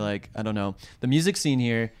 They like, I don't know, the music scene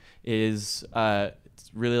here is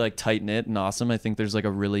it's really like tight knit and awesome. I think there's like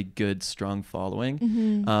a really good strong following.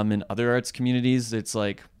 In other arts communities it's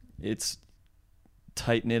like it's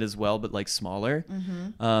tight knit as well, but like smaller.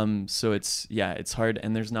 So it's hard,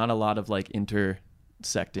 and there's not a lot of like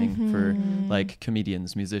intersecting for like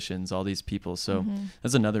comedians, musicians, all these people. So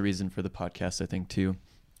that's another reason for the podcast, I think, too.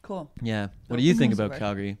 Cool. Yeah. What do you think about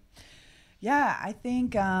Calgary? Yeah, I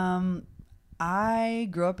think I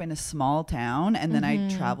grew up in a small town, and then I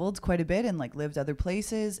traveled quite a bit and like lived other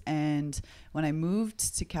places. And when I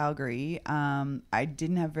moved to Calgary, I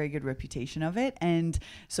didn't have a very good reputation of it. And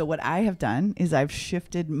so what I have done is I've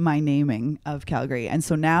shifted my naming of Calgary. And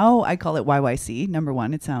so now I call it YYC. Number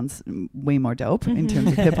one, it sounds way more dope in terms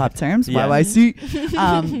of hip hop terms,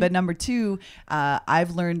 YYC. But number two,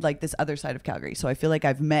 I've learned like this other side of Calgary. So I feel like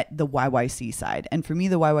I've met the YYC side. And for me,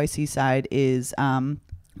 the YYC side is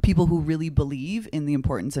people who really believe in the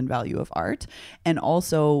importance and value of art. And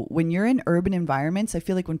also when you're in urban environments, I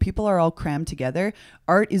feel like when people are all crammed together,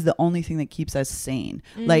 art is the only thing that keeps us sane.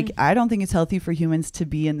 Like, I don't think it's healthy for humans to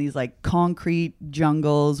be in these like concrete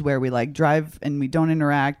jungles where we like drive and we don't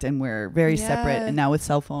interact and we're very separate. And now with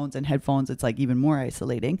cell phones and headphones, it's like even more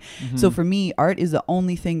isolating. So for me, art is the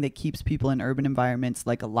only thing that keeps people in urban environments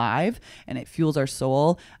like alive, and it fuels our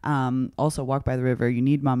soul. Also walk by the river, you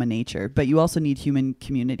need mama nature, but you also need human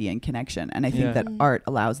community and connection, and I think that art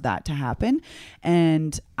allows that to happen.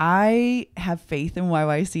 And I have faith in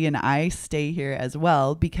YYC, and I stay here as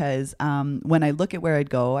well because when I look at where I'd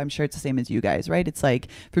go, I'm sure it's the same as you guys, right? It's like,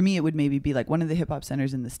 for me, it would maybe be like one of the hip hop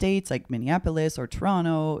centers in the States, like Minneapolis or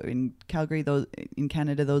Toronto, in Calgary, those in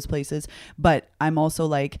Canada, those places. But I'm also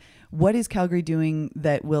like, what is Calgary doing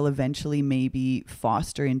that will eventually maybe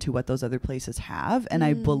foster into what those other places have? And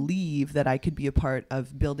I believe that I could be a part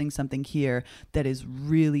of building something here that is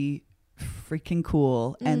really freaking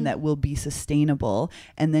cool and that will be sustainable,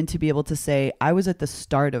 and then to be able to say I was at the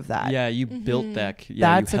start of that. Yeah, you built that.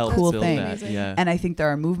 Yeah, That's you a helped cool build thing. that. Yeah. And I think there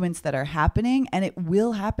are movements that are happening, and it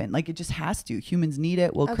will happen. Like, it just has to. Humans need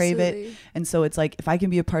it, we'll crave it. And so it's like, if I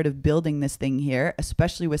can be a part of building this thing here,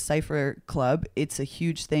 especially with Cypher Club, it's a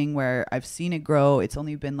huge thing where I've seen it grow. It's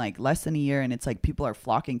only been like less than a year, and it's like people are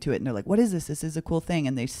flocking to it, and they're like, what is this? This is a cool thing.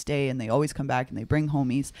 And they stay, and they always come back, and they bring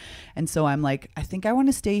homies. And so I'm like, I think I want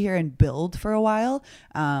to stay here and build for a while.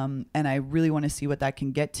 And I really want to see what that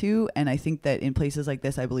can get to. And I think that in places like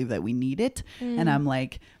this, I believe that we need it. And I'm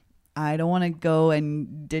like, I don't want to go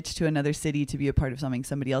and ditch to another city to be a part of something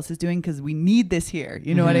somebody else is doing, because we need this here.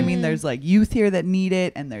 You know what I mean? There's like youth here that need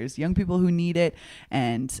it, and there's young people who need it.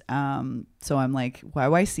 And so I'm like,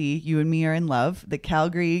 YYC, you and me are in love. The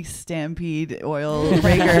Calgary Stampede Oil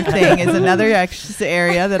Rager thing is another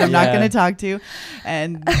area that I'm not going to talk to.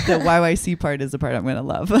 And the YYC part is the part I'm going to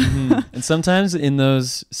love. And sometimes in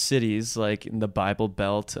those cities, like in the Bible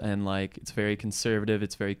Belt, and like it's very conservative,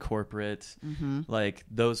 it's very corporate, like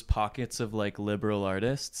those pockets of like liberal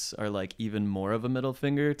artists are like even more of a middle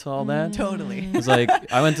finger to all that. Totally. It's like,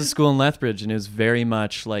 I went to school in Lethbridge, and it was very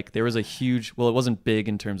much like there was a huge, well, it wasn't big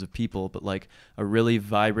in terms of people, but like a really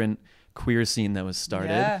vibrant queer scene that was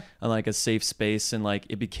started, and like a safe space, and like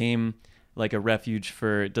it became like a refuge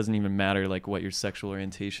for, it doesn't even matter like what your sexual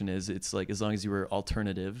orientation is. It's like, as long as you were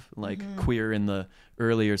alternative, like queer in the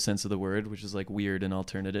earlier sense of the word, which is like weird and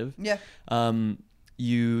alternative.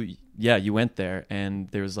 You went there, and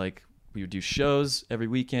there was like, we would do shows every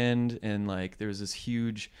weekend, and like there was this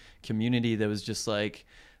huge community that was just like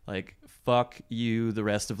fuck you, the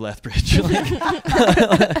rest of Lethbridge.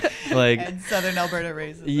 like And Southern Alberta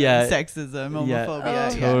racism, sexism,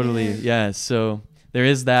 homophobia. Totally. So there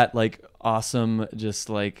is that like awesome, just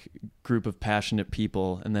like group of passionate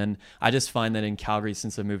people. And then I just find that in Calgary,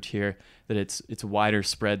 since I moved here, that it's wider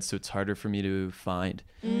spread, so it's harder for me to find.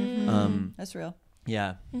 That's real.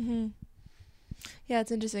 Yeah. Yeah,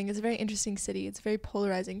 it's interesting. It's a very interesting city. It's a very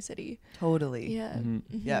polarizing city. Totally. Yeah.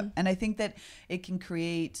 Yeah. And I think that it can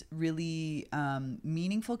create really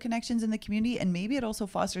meaningful connections in the community. And maybe it also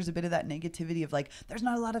fosters a bit of that negativity of like, there's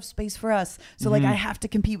not a lot of space for us. So like, I have to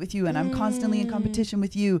compete with you, and I'm constantly in competition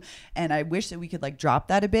with you. And I wish that we could like drop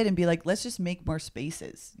that a bit and be like, let's just make more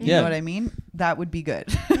spaces. You know what I mean? That would be good.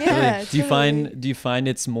 Yeah. Do you find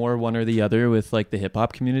it's more one or the other with like the hip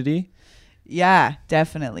hop community? Yeah,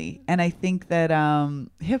 definitely. And I think that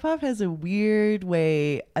hip hop has a weird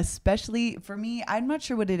way, especially for me. I'm not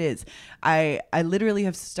sure what it is. I literally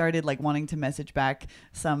have started like wanting to message back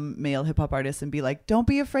some male hip hop artists and be like, don't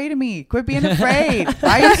be afraid of me. Quit being afraid.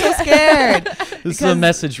 Why are you so scared? This is a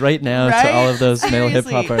message right now to all of those male hip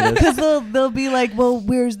hop artists. Because they'll be like, well,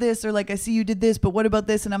 where's this? Or like, I see you did this, but what about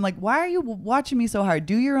this? And I'm like, why are you watching me so hard?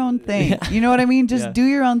 Do your own thing. You know what I mean? Just do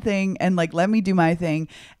your own thing, and like, let me do my thing.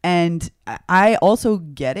 And I also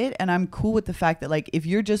get it, and I'm cool with the fact that like, if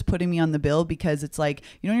you're just putting me on the bill because it's like,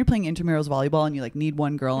 you know, when you're playing intramurals volleyball and you like need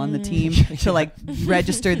one girl on the team to like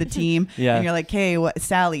register the team, and you're like, hey,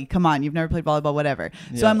 Sally, come on, you've never played volleyball, whatever.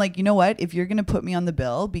 So I'm like, you know what, if you're gonna put me on the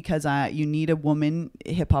bill because you need a woman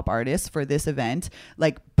hip hop artist for this event,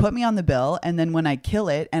 like put me on the bill, and then when I kill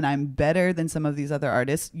it and I'm better than some of these other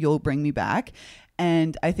artists, you'll bring me back.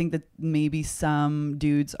 And I think that maybe some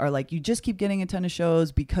dudes are like, you just keep getting a ton of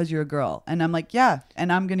shows because you're a girl. And I'm like, yeah,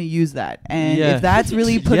 and I'm going to use that. And if that's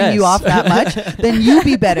really putting you off that much, then you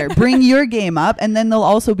be better. Bring your game up. And then they'll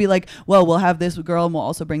also be like, well, we'll have this girl and we'll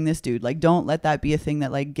also bring this dude. Like, don't let that be a thing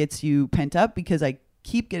that like gets you pent up, because I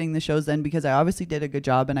keep getting the shows then because I obviously did a good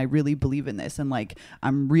job and I really believe in this, and like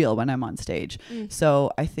I'm real when I'm on stage.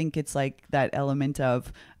 So I think it's like that element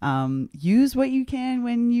of use what you can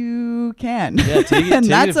when you can. Yeah, take and take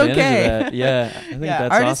that's advantage okay. of that. Yeah, I think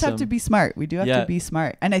that's artists awesome. have to be smart. We do have Yeah. to be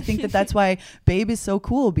smart. And I think that that's why Babe is so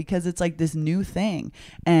cool, because it's like this new thing,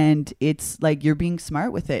 and it's like you're being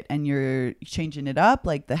smart with it and you're changing it up,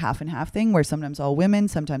 like the half and half thing where sometimes all women,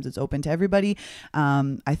 sometimes it's open to everybody.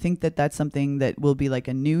 I think that that's something that will be like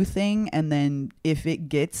a new thing. And then if it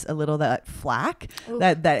gets a little that flack, Ooh.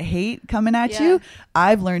 that hate coming at Yeah. you,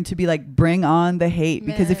 I've learned to be like, bring on the hate.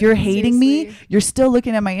 Because if Man, you're hating me, seriously. you're still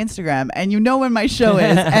looking at my Instagram and you know when my show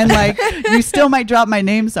is, and like you still might drop my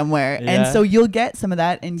name somewhere. And Yeah. so you'll get some of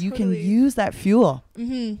that, and you can Totally. use that fuel.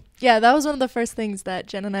 Mm-hmm. Yeah, that was one of the first things that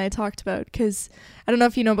Jen and I talked about, because I don't know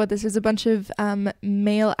if you know about this. There's a bunch of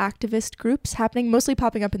male activist groups happening, mostly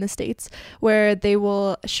popping up in the States, where they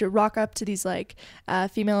will rock up to these like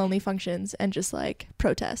female-only functions and just like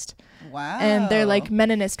protest. Wow. And they're like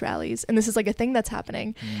Meninist rallies, and this is like a thing that's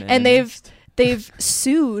happening. Menaced. And they've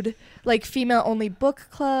sued like female-only book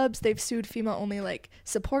clubs. They've sued female-only like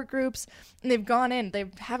support groups, and they've gone in. They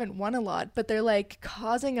haven't won a lot, but they're like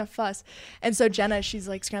causing a fuss. And so Jenna, she's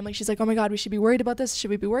like scrambling. She's like, "Oh my God, we should be worried about this. Should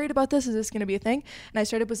we be worried about this? Is this going to be a thing?" And I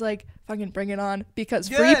straight up was like, "Fucking bring it on!" Because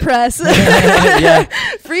free Good. press, Yeah.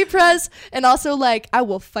 free press, and also like I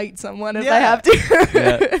will fight someone if I Yeah. have to.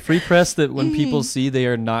 Yeah, free press that when people see, they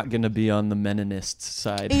are not going to be on the Meninist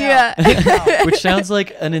side. Yeah. No. Which sounds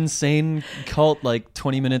like an insane cult like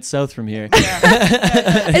 20 minutes south from here. Yeah.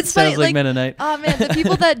 It's funny, Sounds like like, Mennonite. Oh man, the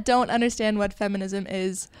people that don't understand what feminism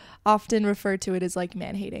is often refer to it as like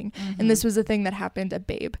man hating. And this was a thing that happened at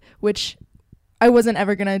Babe, which I wasn't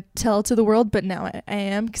ever gonna tell to the world, but now I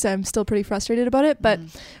am, because I'm still pretty frustrated about it. But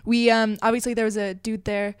we obviously there was a dude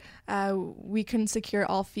there. We couldn't secure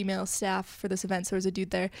all female staff for this event, so there was a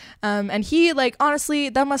dude there, and he, like, honestly,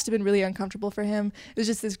 that must have been really uncomfortable for him. It was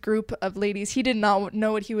just this group of ladies. He did not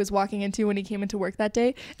know what he was walking into when he came into work that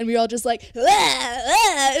day, and we were all just like, "Ah,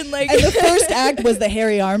 ah," and like And the first act was the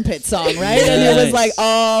hairy armpit song, right? And it was like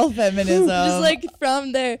all feminism. just like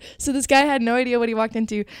from there. So this guy had no idea what he walked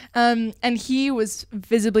into, and he was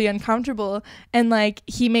visibly uncomfortable, and like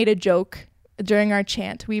he made a joke during our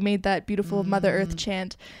chant. We made that beautiful Mother Earth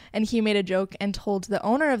chant, and he made a joke and told the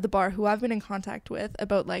owner of the bar, who I've been in contact with,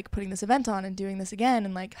 about like putting this event on and doing this again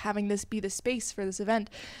and like having this be the space for this event,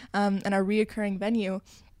 and our reoccurring venue.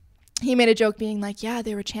 He made a joke being like, yeah,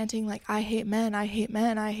 they were chanting like, "I hate men, I hate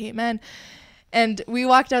men, I hate men." And we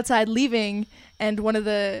walked outside leaving, and one of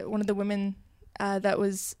the women that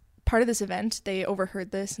was part of this event, they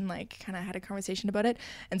overheard this and like kind of had a conversation about it.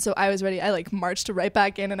 And so I was ready. I like marched right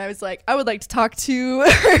back in, and I was like, I would like to talk to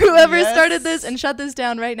whoever Yes. started this and shut this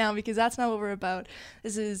down right now, because that's not what we're about.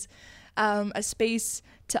 This is a space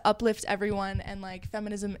to uplift everyone, and like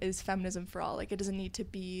feminism is feminism for all. Like, it doesn't need to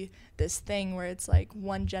be this thing where it's like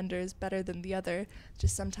one gender is better than the other.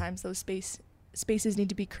 Just sometimes those spaces need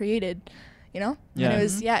to be created, you know? Yeah. And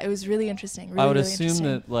it was really interesting. Really, I would really assume interesting.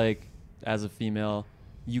 that, like, as a female,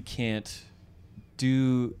 you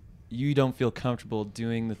don't feel comfortable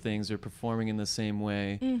doing the things or performing in the same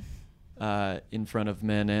way in front of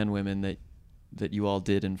men and women that you all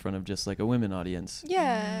did in front of just like a women audience.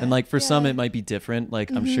 Yeah. And like for some yeah. it might be different.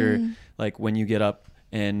 Like I'm sure like when you get up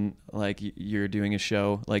and like you're doing a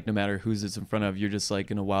show, like no matter who's it's in front of, you're just like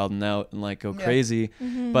gonna widen out and like go crazy.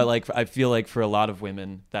 But like I feel like for a lot of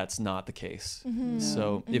women that's not the case.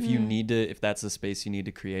 So if that's the space you need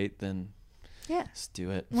to create, then Yeah. just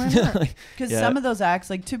do it. Why not? Because Yeah. some of those acts,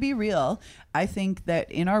 like, to be real, I think that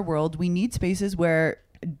in our world we need spaces where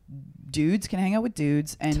dudes can hang out with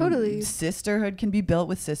dudes, and Totally. sisterhood can be built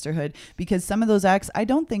with sisterhood, because some of those acts I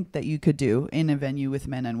don't think that you could do in a venue with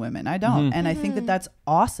men and women. I don't. And I think that that's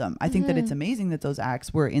awesome. I think that it's amazing that those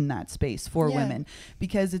acts were in that space for Yeah. women,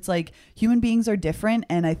 because it's like human beings are different,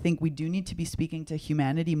 and I think we do need to be speaking to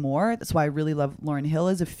humanity more. That's why I really love Lauryn Hill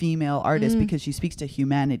as a female artist, because she speaks to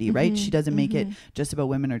humanity, right? She doesn't make it just about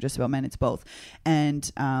women or just about men. It's both.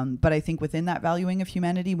 And but I think within that valuing of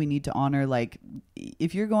humanity, we need to honor, like,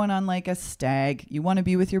 if you're going on like a stag, you want to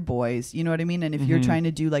be with your boys, you know what I mean? And if you're trying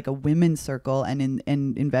to do like a women's circle and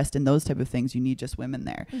invest in those type of things, you need just women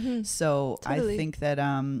there. So Totally. I think that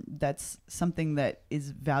that's something that is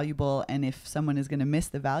valuable, and if someone is going to miss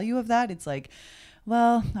the value of that, it's like,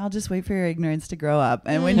 well, I'll just wait for your ignorance to grow up,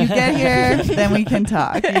 and when you get here then we can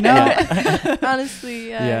talk, you know? Honestly,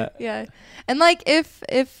 Yeah. yeah. And like if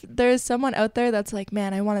there's someone out there that's like,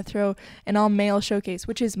 man, I want to throw an all male showcase,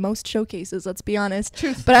 which is most showcases, let's be honest.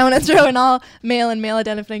 Truth. But I want to throw an all male and male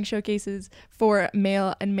identifying showcases for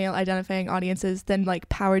male and male identifying audiences, then like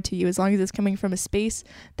power to you, as long as it's coming from a space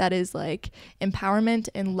that is like empowerment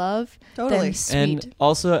and love. Totally. Then sweet. And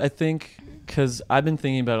also I think, because I've been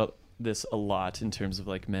thinking about this a lot in terms of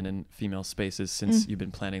like men and female spaces since you've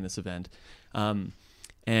been planning this event.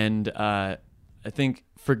 And I think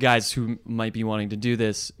for guys who might be wanting to do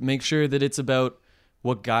this, make sure that it's about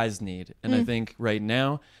what guys need. And I think right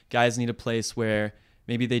now, guys need a place where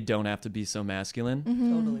maybe they don't have to be so masculine.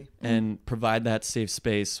 Totally. And provide that safe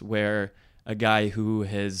space where a guy who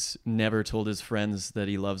has never told his friends that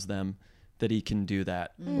he loves them, that he can do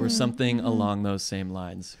that, or something along those same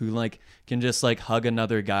lines, who like can just like hug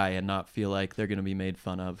another guy and not feel like they're going to be made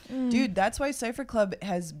fun of. Dude, that's why Cypher Club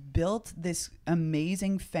has built this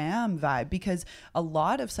amazing fam vibe, because a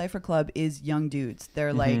lot of Cypher Club is young dudes.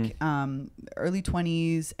 They're like early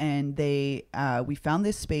 20s, and they we found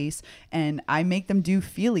this space, and I make them do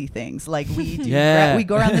feely things. Like we do we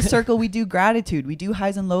go around the circle, we do gratitude, we do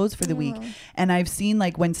highs and lows for the week. And I've seen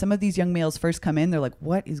like when some of these young males first come in, they're like,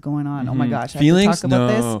 what is going on? Oh my gosh, feelings? I have to talk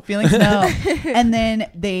about No. this. Feelings? No. And then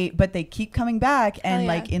they keep coming back, and yeah.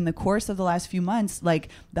 like in the course of the last few months, like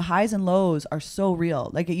the highs and lows are so real.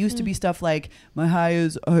 Like it used to be stuff like, my high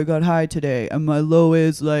is I got high today, and my low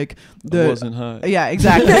is like I wasn't high. yeah,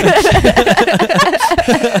 exactly.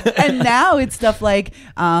 And now it's stuff like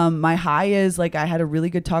my high is like I had a really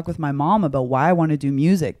good talk with my mom about why I want to do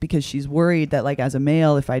music, because she's worried that like as a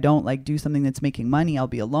male, if I don't like do something that's making money, I'll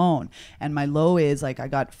be alone. And my low is like I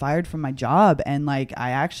got fired from my job, and like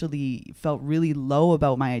I actually felt really low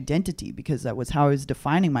about my identity, because that was how I was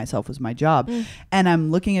defining myself, was my job. And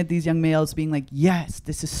I'm looking at these young males being like, yes,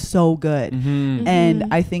 this is so good.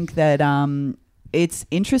 And I think that it's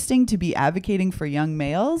interesting to be advocating for young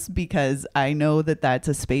males, because I know that that's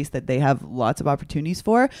a space that they have lots of opportunities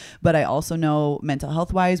for. But I also know mental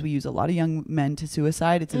health wise, we use a lot of young men to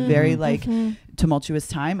suicide. It's a very like tumultuous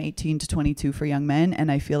time, 18 to 22 for young men.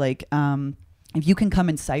 And I feel like if you can come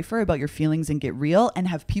and cipher about your feelings and get real, and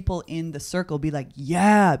have people in the circle be like,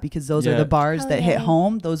 yeah, because those are the bars that hit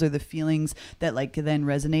home. Those are the feelings that like then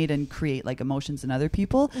resonate and create like emotions in other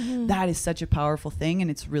people. That is such a powerful thing. And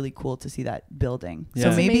it's really cool to see that building. Yeah. So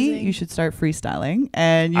It's maybe amazing. you should start freestyling,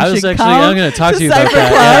 and you I was should actually, come I'm going to talk to you Cypher about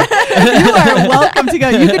that. Club. You are welcome to go.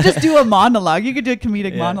 You could just do a monologue. You could do a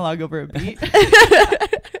comedic monologue over a beat.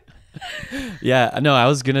 Yeah, no, I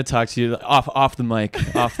was gonna talk to you off the mic. We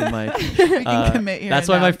can commit here That's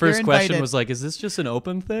and why my now. first You're question invited. was like, is this just an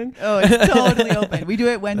open thing? Oh, it's totally open. We do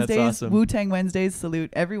it Wednesdays, awesome. Wu-Tang Wednesdays, salute.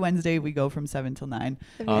 Every Wednesday we go from 7 till 9.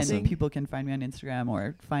 Awesome. And people can find me on Instagram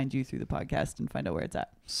or find you through the podcast and find out where it's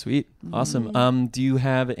at. Sweet, awesome. Do you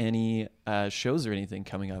have any shows or anything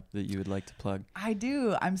coming up that you would like to plug? I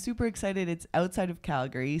do. I'm super excited. It's outside of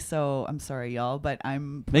Calgary, so I'm sorry, y'all, but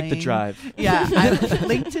I'm playing, Make the drive. Yeah, I'm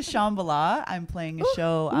linked to Shambhala. I'm playing a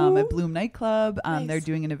show at Bloom Nightclub. Nice. They're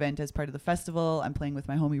doing an event as part of the festival. I'm playing with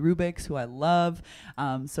my homie Rubik's, who I love.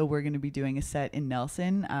 So we're going to be doing a set in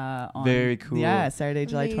Nelson on Very cool. Yeah, Saturday,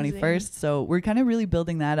 July Amazing. 21st. So we're kind of really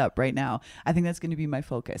building that up right now. I think that's going to be my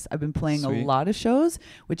focus. I've been playing Sweet. a lot of shows,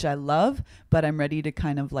 which I love, but I'm ready to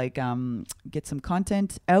kind of like get some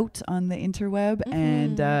content out on the interweb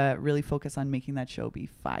and really focus on making that show be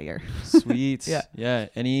fire. Sweet. Yeah.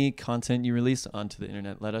 Any content you release onto the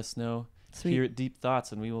internet, let us know. Sweet. Here at Deep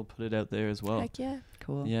Thoughts, and we will put it out there as well. Heck yeah.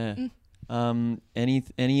 Cool. Yeah.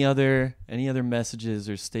 Any other messages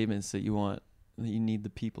or statements that you need the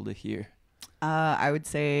people to hear? I would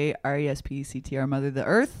say RESPCT, our mother, the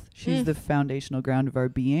earth. She's the foundational ground of our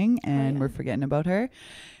being, and we're forgetting about her.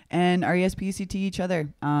 And RESPCT each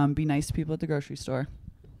other. Be nice to people at the grocery store.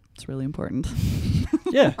 It's really important.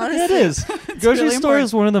 Yeah, Honestly. it is. Grocery really store important.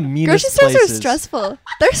 is one of the meanest Grocery stores places. are stressful.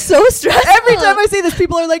 They're so stressful. Every time I say this,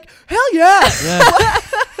 people are like, hell yeah. Yeah.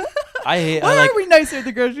 I hate. Why I like. are we nicer at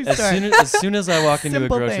the grocery store? As soon as I walk into a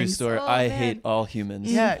Simple grocery things. store, Oh, I man. hate all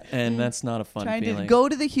humans. Yeah. And that's not a fun Trying feeling. to go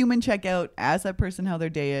to the human checkout, ask that person how their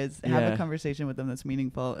day is, have Yeah. a conversation with them that's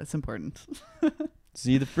meaningful. It's important.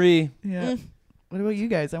 See the free. Yeah. What about you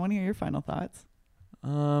guys? I want to hear your final thoughts.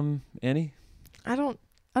 Annie? I don't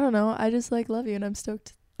know. I just like love you, and I'm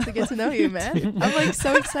stoked to get to know you, man. I'm like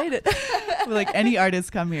so excited. Like any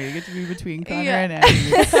artist, come here. You get to be between Connor Yeah. and Annie.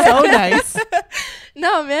 It's so nice.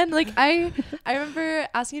 No, man. Like I remember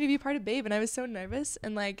asking you to be part of Babe, and I was so nervous.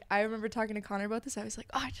 And like I remember talking to Connor about this. I was like,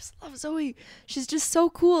 oh, I just love Zoe. She's just so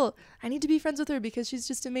cool. I need to be friends with her because she's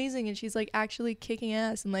just amazing, and she's like actually kicking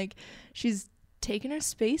ass, and like she's taking her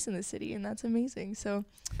space in the city, and that's amazing. So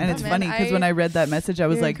And yeah, it's man, funny because when I read that message, I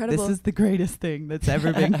was you're like, incredible. this is the greatest thing that's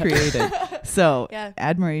ever been created. So Yeah.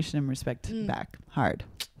 admiration and respect back hard.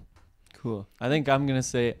 Cool. I think I'm going to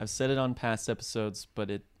say, I've said it on past episodes, but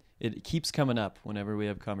it keeps coming up whenever we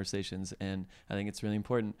have conversations, and I think it's really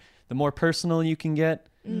important. The more personal you can get,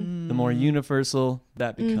 the more universal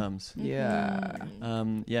that becomes. Yeah.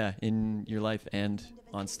 Yeah, in your life and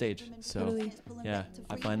on stage. So Totally. yeah,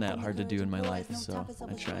 I find that hard to do in my life. So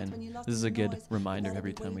I try, and this is a good reminder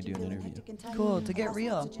every time we do an interview. Cool, to get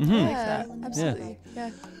real. Yeah, absolutely. Yeah.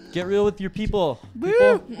 Get real with your people.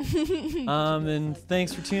 And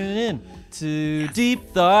thanks for tuning in to Deep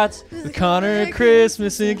Thoughts with Connor,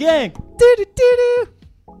 Christmas, and gang.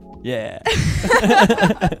 Yeah.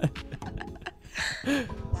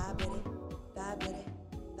 Vibe with it, vibe with it,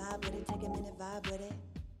 vibe with it, take a minute, vibe with it.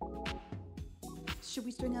 Should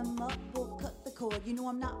we string them up or cut the cord? You know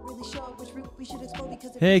I'm not really sure which route we should explore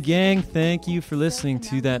because Hey gang, thank you for listening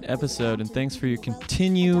to that episode, and thanks for your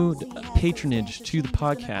continued patronage to the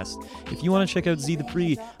podcast. If you want to check out Z the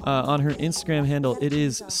Free on her Instagram handle, it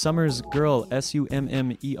is Summers Girl,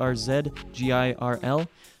 SUMMERZGIRL.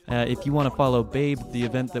 If you want to follow Babe, the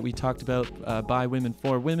event that we talked about, by women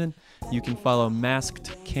for women, you can follow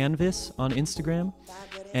Masked Canvas on Instagram.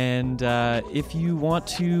 And if you want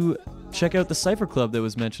to check out the Cypher Club that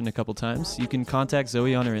was mentioned a couple times, you can contact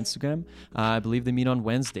Zoe on her Instagram. I believe they meet on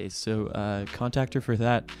Wednesdays, so contact her for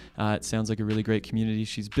that. It sounds like a really great community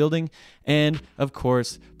she's building. And, of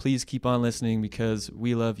course, please keep on listening because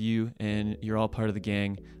we love you and you're all part of the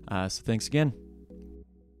gang. So thanks again.